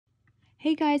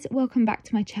Hey guys, welcome back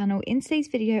to my channel. In today's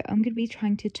video, I'm going to be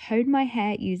trying to tone my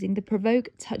hair using the PROVOKE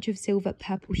Touch of Silver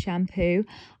Purple Shampoo.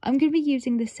 I'm going to be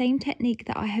using the same technique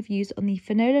that I have used on the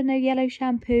Fanola No Yellow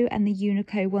shampoo and the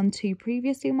Unico 1-2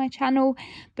 previously on my channel.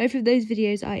 Both of those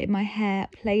videos are in my hair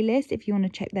playlist if you want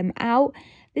to check them out.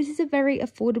 This is a very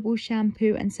affordable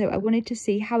shampoo, and so I wanted to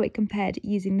see how it compared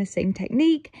using the same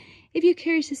technique. If you're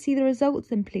curious to see the results,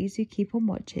 then please do keep on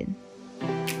watching.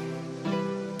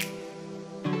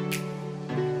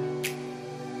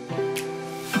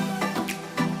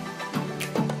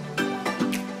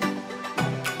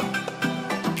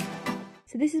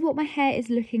 So this is what my hair is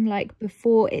looking like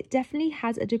before. It definitely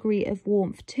has a degree of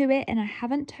warmth to it, and I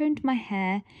haven't toned my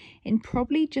hair in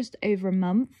probably just over a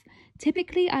month.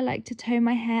 Typically, I like to tone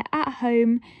my hair at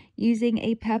home using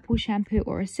a purple shampoo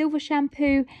or a silver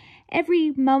shampoo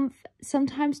every month,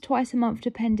 sometimes twice a month,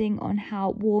 depending on how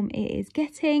warm it is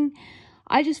getting.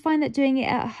 I just find that doing it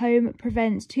at home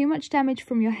prevents too much damage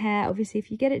from your hair. Obviously,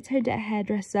 if you get it toned at a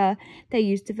hairdresser, they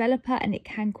use developer and it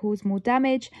can cause more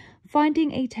damage.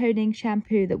 Finding a toning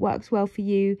shampoo that works well for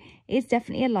you is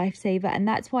definitely a lifesaver, and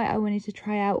that's why I wanted to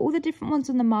try out all the different ones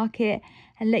on the market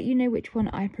and let you know which one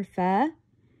I prefer.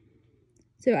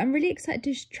 So I'm really excited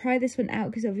to try this one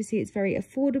out because obviously it's very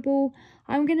affordable.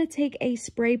 I'm going to take a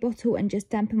spray bottle and just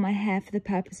dampen my hair for the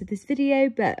purpose of this video.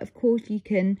 But of course you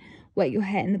can wet your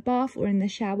hair in the bath or in the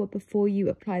shower before you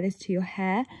apply this to your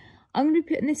hair. I'm going to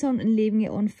be putting this on and leaving it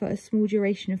on for a small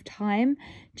duration of time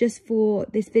just for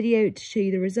this video to show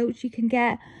you the results you can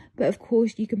get. But of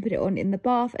course you can put it on in the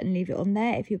bath and leave it on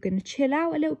there if you're going to chill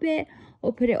out a little bit,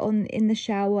 or put it on in the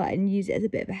shower and use it as a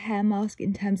bit of a hair mask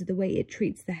in terms of the way it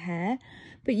treats the hair.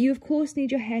 But you of course need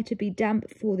your hair to be damp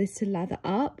for this to lather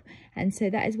up, and so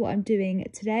that is what I'm doing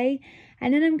today.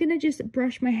 And then I'm going to just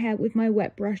brush my hair with my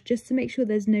wet brush just to make sure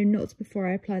there's no knots before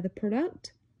I apply the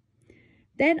product.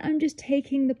 Then I'm just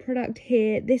taking the product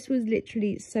here. This was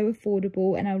literally so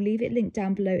affordable, and I'll leave it linked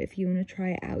down below if you want to try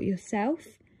it out yourself.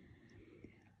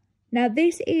 Now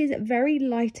this is very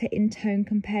lighter in tone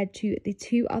compared to the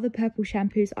two other purple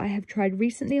shampoos I have tried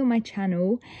recently on my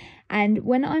channel, and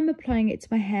when I'm applying it to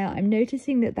my hair, I'm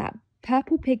noticing that that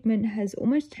purple pigment has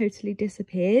almost totally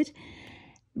disappeared.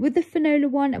 With the Fanola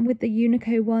one and with the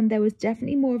Unico one, there was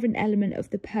definitely more of an element of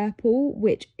the purple,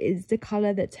 which is the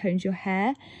colour that tones your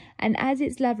hair. And as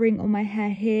it's lathering on my hair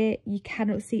here, you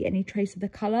cannot see any trace of the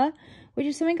colour, which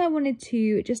is something I wanted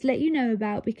to just let you know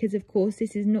about because, of course,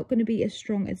 this is not going to be as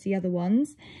strong as the other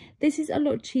ones. This is a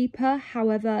lot cheaper.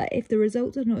 However, if the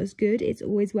results are not as good, it's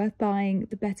always worth buying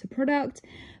the better product.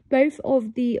 Both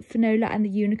of the Fanola and the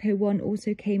Unico one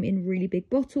also came in really big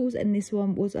bottles, and this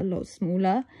one was a lot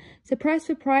smaller. So price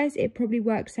for price, it probably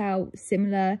works out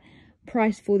similar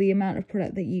price for the amount of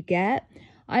product that you get.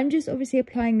 I'm just obviously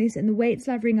applying this, and the way it's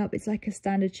lathering up, it's like a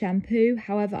standard shampoo.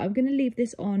 However, I'm going to leave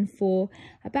this on for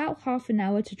about half an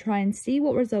hour to try and see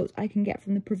what results I can get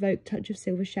from the PROVOKE Touch of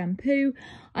Silver shampoo.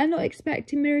 I'm not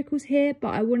expecting miracles here,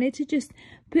 but I wanted to just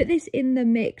put this in the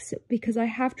mix because I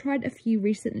have tried a few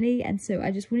recently, and so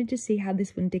I just wanted to see how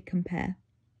this one did compare.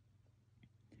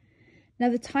 Now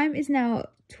the time is now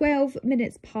 12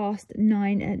 minutes past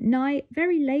 9 at night,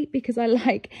 very late because I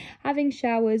like having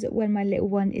showers when my little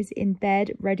one is in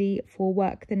bed ready for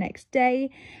work the next day.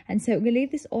 And so I'm going to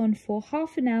leave this on for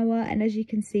half an hour, and as you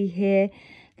can see here,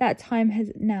 that time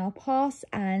has now passed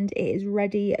and it is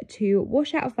ready to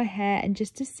wash out of my hair and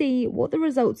just to see what the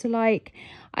results are like.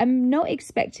 I'm not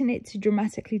expecting it to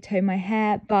dramatically tone my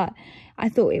hair, but I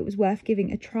thought it was worth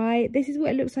giving a try. This is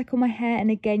what it looks like on my hair, and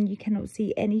again, you cannot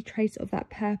see any trace of that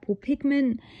purple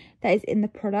pigment that is in the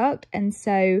product. And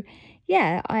so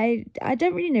yeah, I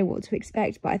don't really know what to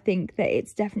expect, but I think that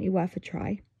it's definitely worth a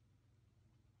try.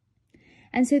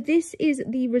 And so this is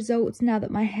the results now that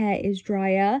my hair is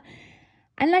drier.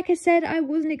 And like I said, I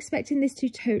wasn't expecting this to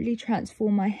totally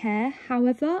transform my hair.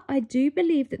 However, I do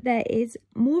believe that there is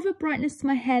more of a brightness to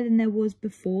my hair than there was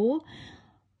before.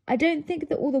 I don't think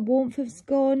that all the warmth has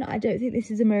gone. I don't think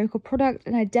this is a miracle product,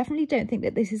 and I definitely don't think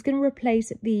that this is going to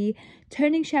replace the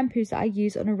toning shampoos that I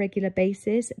use on a regular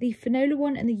basis. The Fanola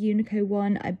one and the Unico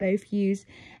one I both use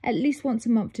at least once a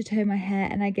month to tone my hair,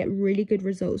 and I get really good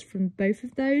results from both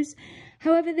of those.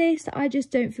 However, this, I just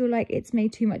don't feel like it's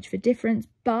made too much of a difference,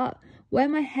 but where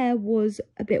my hair was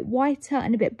a bit whiter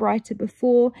and a bit brighter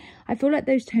before, I feel like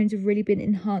those tones have really been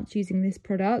enhanced using this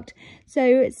product.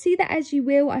 So see that as you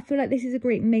will. I feel like this is a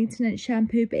great maintenance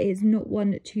shampoo, but it is not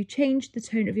one to change the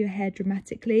tone of your hair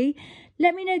dramatically.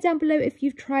 Let me know down below if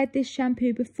you've tried this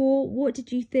shampoo before. What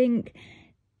did you think?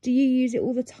 Do you use it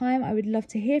all the time? I would love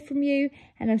to hear from you,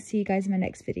 and I'll see you guys in my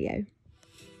next video.